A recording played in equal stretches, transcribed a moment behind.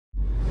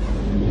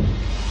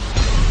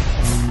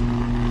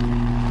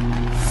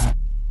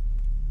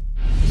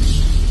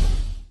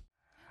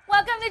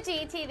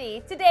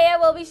GalcoTV. Today I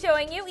will be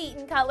showing you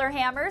EATON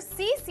Cutler-Hammer's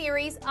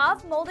C-Series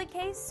of molded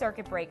case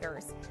circuit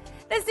breakers.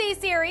 The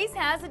C-Series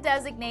has a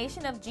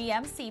designation of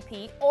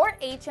GMCP or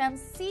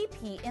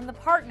HMCP in the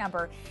part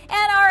number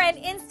and are an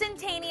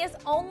instantaneous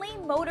only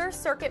motor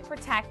circuit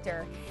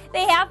protector.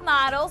 They have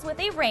models with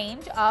a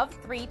range of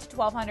 3 to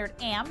 1200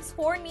 amps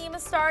for NEMA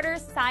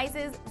starters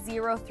sizes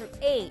 0 through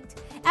 8.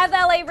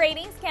 FLA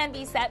ratings can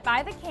be set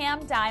by the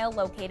cam dial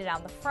located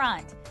on the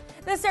front.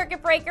 The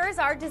circuit breakers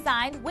are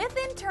designed with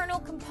internal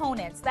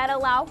components that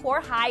allow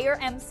for higher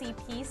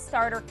MCP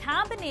starter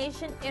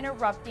combination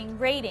interrupting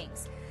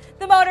ratings.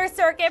 The motor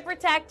circuit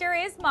protector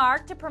is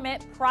marked to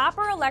permit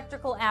proper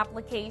electrical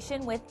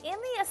application within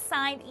the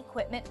assigned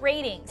equipment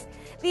ratings.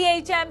 The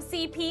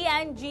HMCP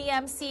and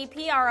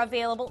GMCP are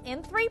available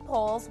in 3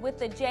 poles, with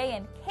the J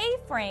and K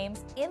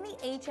frames in the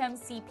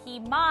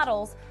HMCP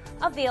models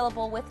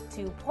available with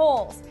 2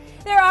 poles.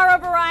 There are a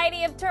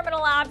variety of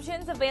terminal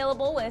options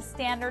available with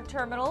standard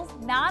terminals,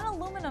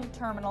 non-aluminum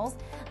terminals,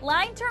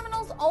 line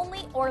terminals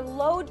only, or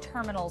load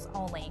terminals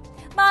only.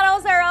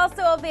 Models are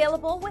also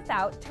available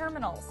without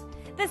terminals.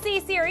 The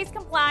C-Series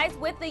complies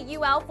with the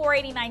UL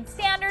 489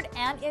 standard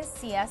and is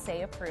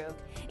CSA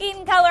approved.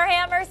 EATON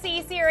Cutler-Hammer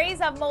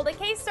C-Series of molded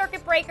case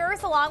circuit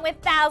breakers, along with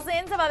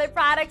thousands of other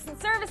products and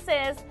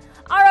services,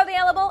 are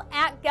available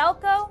at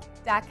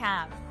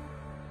galco.com.